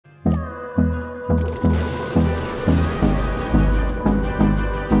Hold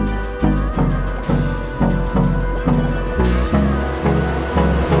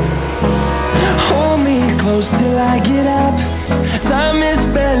me close till I get up. Time is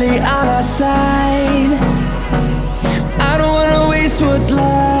barely on our side. I don't wanna waste what's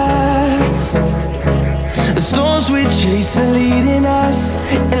left. The storms we chase are leading us,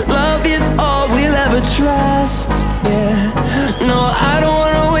 and love is all we'll ever trust. Yeah, no, I don't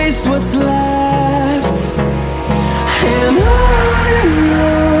wanna waste what's left. And on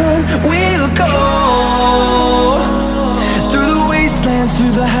we'll go, through the wastelands,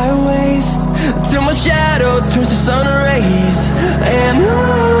 through the highways, till my shadow turns to sun rays.